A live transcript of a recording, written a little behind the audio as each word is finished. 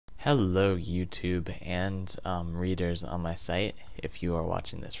Hello YouTube and readers on my site if you are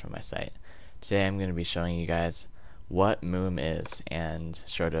watching this from my site. Today I'm going to be showing you guys what Moom is and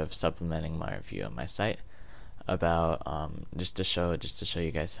sort of supplementing my review on my site about just to show you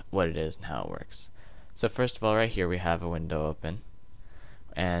guys what it is and how it works. So first of all, right here we have a window open,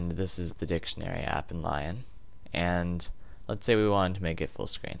 and this is the dictionary app in Lion, and let's say we wanted to make it full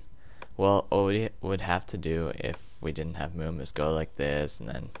screen. Well, what we would have to do if we didn't have Moom is go like this and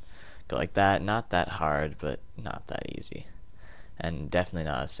then go like that. Not that hard, but not that easy, and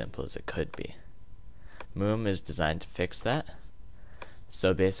definitely not as simple as it could be. Moom is designed to fix that.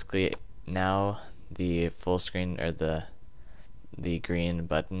 So basically now the full screen, or the green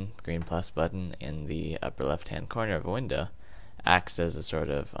plus button in the upper left hand corner of a window acts as a sort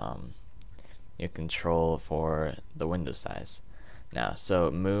of control for the window size. Now, so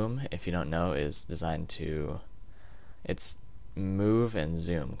Moom, if you don't know, is designed to, it's move and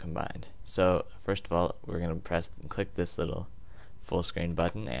zoom combined. So first of all, we're going to click this little full screen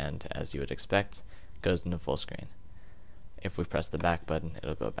button, and as you would expect, it goes into full screen. If we press the back button,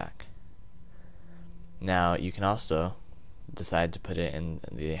 it'll go back. Now you can also decide to put it in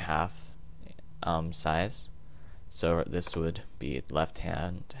the half size. So this would be left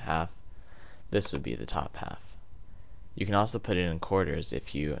hand half, this would be the top half. You can also put it in quarters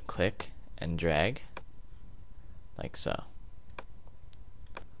if you click and drag, like so.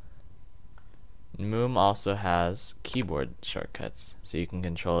 Moom also has keyboard shortcuts, so you can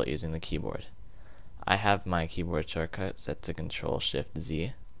control it using the keyboard. I have my keyboard shortcut set to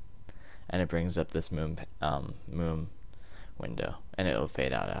Control-Shift-Z, and it brings up this Moom window, and it will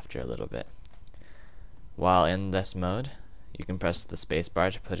fade out after a little bit. While in this mode, you can press the spacebar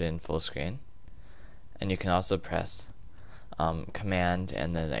to put it in full screen, and you can also press Command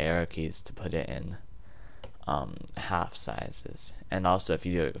and then the arrow keys to put it in half sizes. And also, if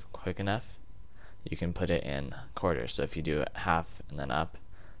you do it quick enough, you can put it in quarters. So if you do it half and then up,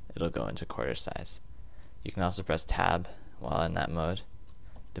 it'll go into quarter size. You can also press Tab while in that mode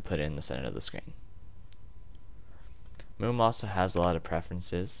to put it in the center of the screen. Moom also has a lot of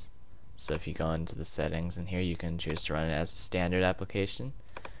preferences. So if you go into the settings in here, you can choose to run it as a standard application,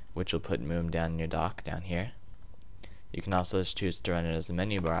 which will put Moom down in your dock down here. You can also choose to run it as a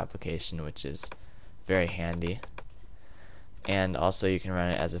menu bar application, which is very handy. And also you can run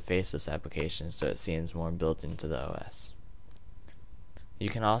it as a faceless application, so it seems more built into the OS. You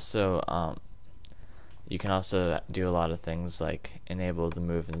can also do a lot of things like enable the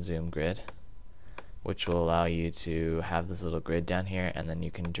move and zoom grid, which will allow you to have this little grid down here, and then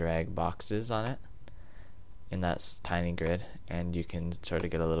you can drag boxes on it in that tiny grid, and you can sort of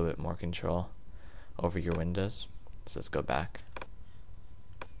get a little bit more control over your windows. So let's go back.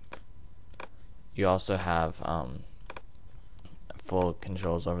 You also have full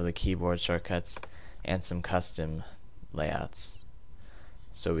controls over the keyboard shortcuts and some custom layouts.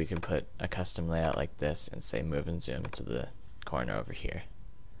 So we can put a custom layout like this and say move and zoom to the corner over here.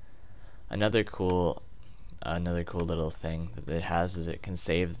 Another cool little thing that it has is it can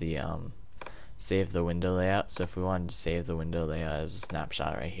save the window layout. So if we wanted to save the window layout as a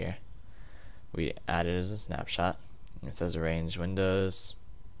snapshot right here, we add it as a snapshot. It says arrange windows,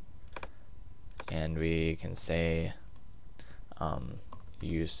 and we can say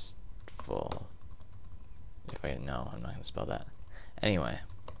useful. No, I'm not going to spell that. Anyway,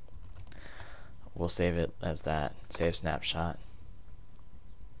 we'll save it as that, save snapshot.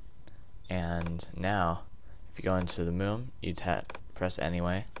 And now, if you go into the Moom, you press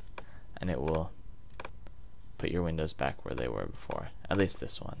anyway, and it will put your windows back where they were before, at least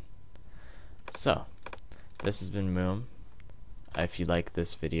this one. So, this has been Moom. If you like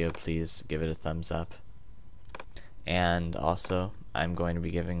this video, please give it a thumbs up. And also, I'm going to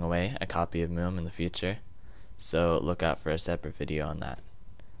be giving away a copy of Moom in the future, so look out for a separate video on that.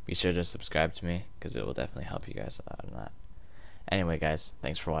 Be sure to subscribe to me, because it will definitely help you guys out on that. Anyway guys,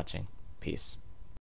 thanks for watching. Peace.